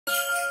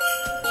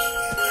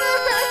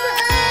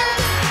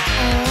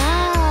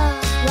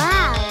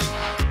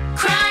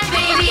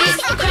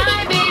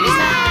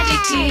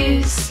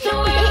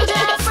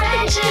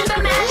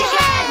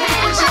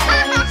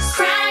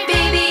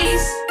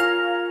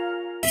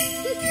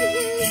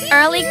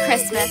Early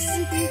Christmas.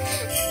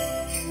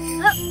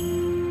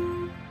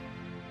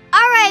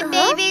 All right,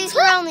 babies,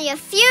 we're only a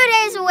few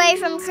days away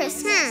from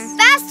Christmas.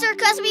 Faster,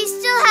 because we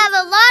still have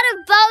a lot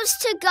of bows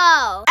to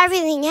go.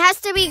 Everything has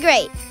to be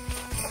great.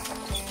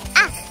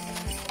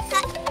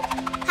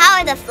 How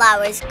are the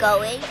flowers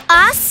going?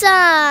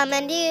 Awesome.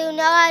 And do you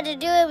know how to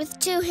do it with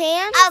 2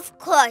 hands? Of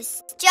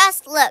course.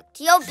 Just look.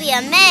 You'll be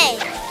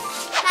amazed.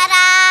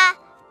 Ta-da!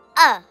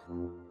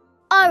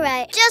 All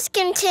right, just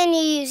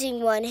continue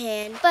using 1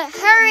 hand, but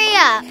hurry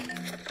up.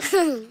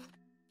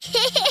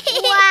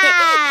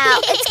 Wow,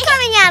 it's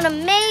coming out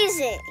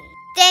amazing.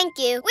 Thank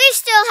you. We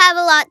still have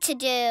a lot to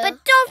do.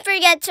 But don't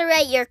forget to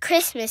write your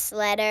Christmas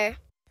letter.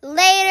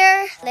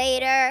 Later.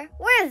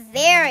 We're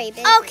very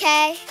busy.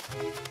 Okay.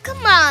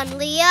 Come on,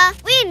 Leah.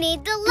 We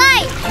need the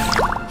lights.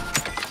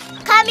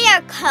 Come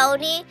here,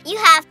 Coney. You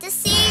have to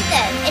see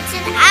this. It's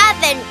an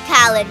advent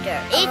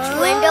calendar. Each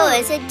window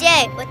is a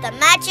day with a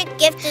magic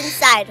gift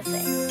inside of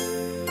it.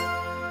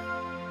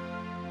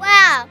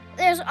 Wow,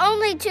 there's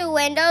only 2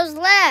 windows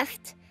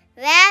left.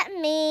 That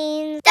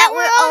means that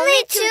we're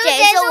only 2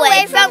 days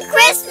away from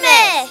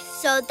Christmas.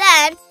 So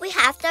then, we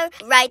have to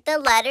write the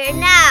letter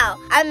now.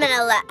 I'm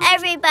gonna let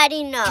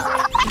everybody know.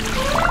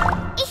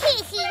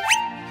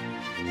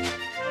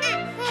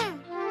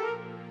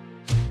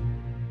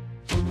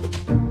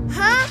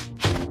 Huh?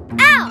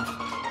 Ow!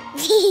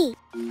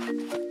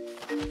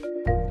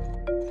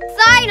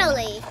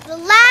 Finally, the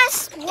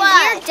last one. If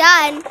you're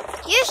done,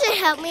 you should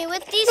help me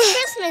with these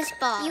Christmas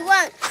balls. You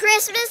want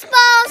Christmas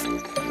balls?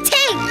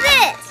 Take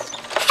this!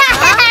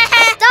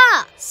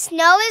 Stop!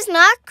 Snow is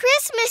not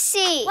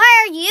Christmassy. Why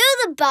are you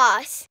the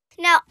boss?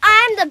 Now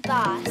I'm the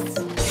boss.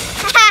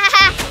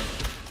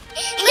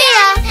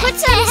 Leah, put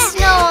some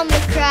snow on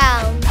the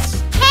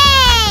crowns.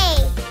 Hey!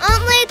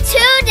 Only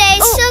 2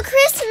 days till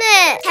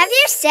Christmas. Have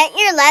you sent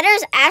your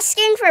letters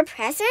asking for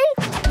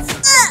presents?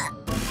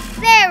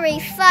 Very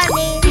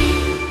funny.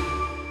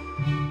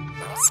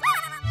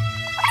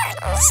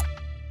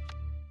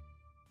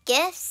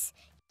 Gifts?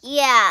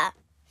 Yeah.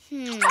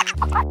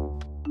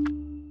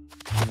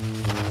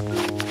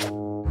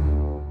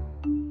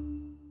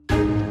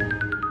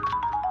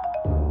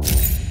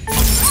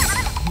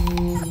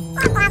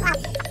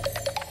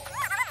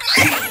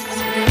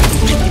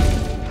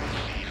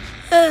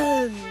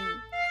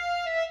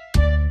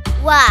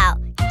 Wow,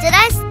 did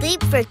I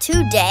sleep for 2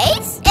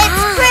 days?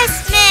 It's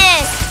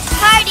Christmas!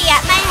 Party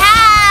at my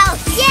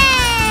house!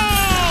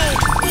 Yay!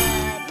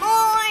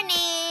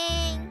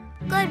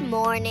 Good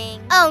morning.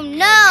 Oh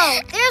no,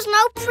 there's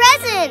no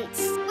presents.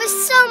 With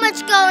so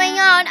much going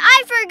on,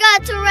 I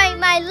forgot to write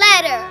my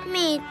letter.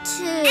 Me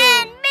too.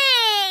 And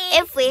me!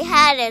 If we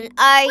hadn't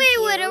argued, we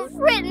would have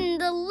written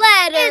the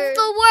letter. It's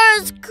the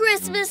worst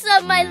Christmas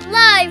of my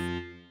life.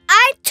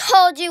 I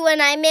told you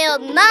when I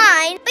mailed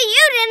mine, but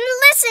you didn't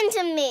listen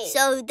to me.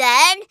 So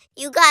then,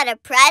 you got a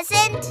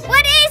present?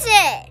 What is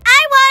it?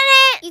 I want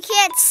it. You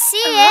can't see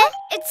it.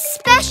 It's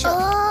special.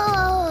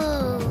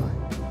 Oh.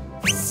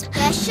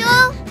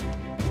 Special?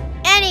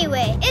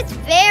 Anyway, it's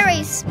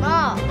very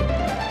small.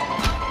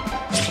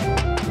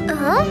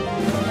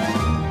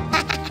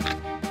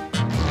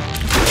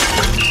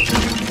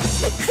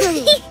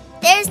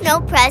 There's no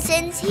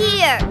presents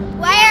here.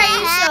 Why are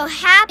you so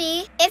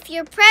happy if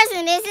your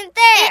present isn't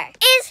there?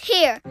 It is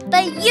here,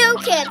 but you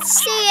can't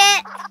see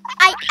it.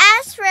 I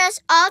asked for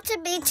us all to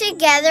be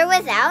together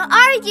without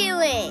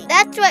arguing.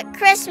 That's what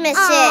Christmas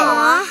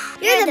is.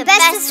 You're the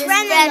bestest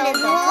friend in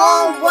the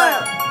whole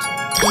world.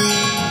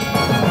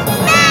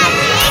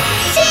 Magic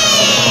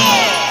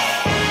cheers!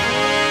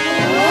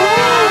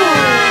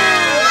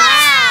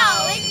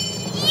 Wow! It's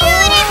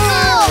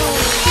beautiful!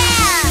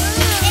 Yeah,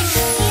 it's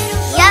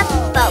beautiful. Yep,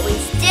 but we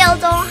still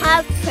don't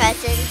have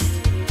presents.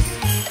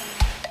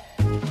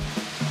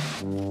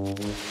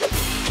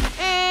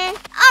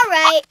 All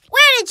right,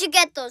 where did you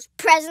get those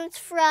presents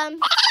from?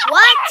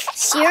 What?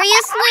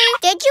 Seriously?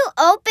 Did you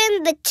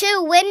open the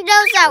 2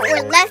 windows that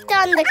were left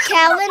on the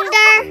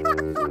calendar?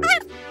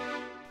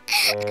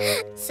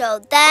 So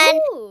then,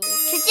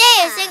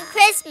 today isn't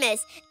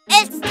Christmas.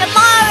 It's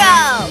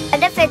tomorrow.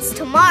 And if it's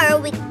tomorrow,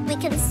 we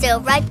can still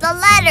write the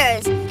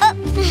letters.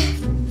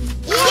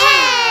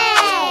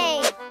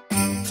 Yay!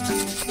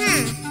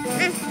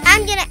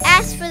 I'm gonna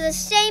ask for the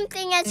same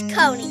thing as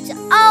Coney, to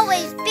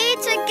always be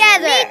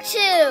together. Me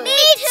too.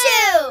 Me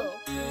too.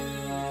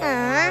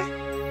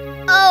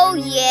 Oh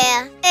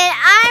yeah. And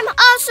I'm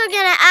also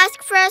gonna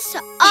ask for us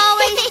to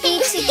always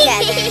be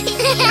together.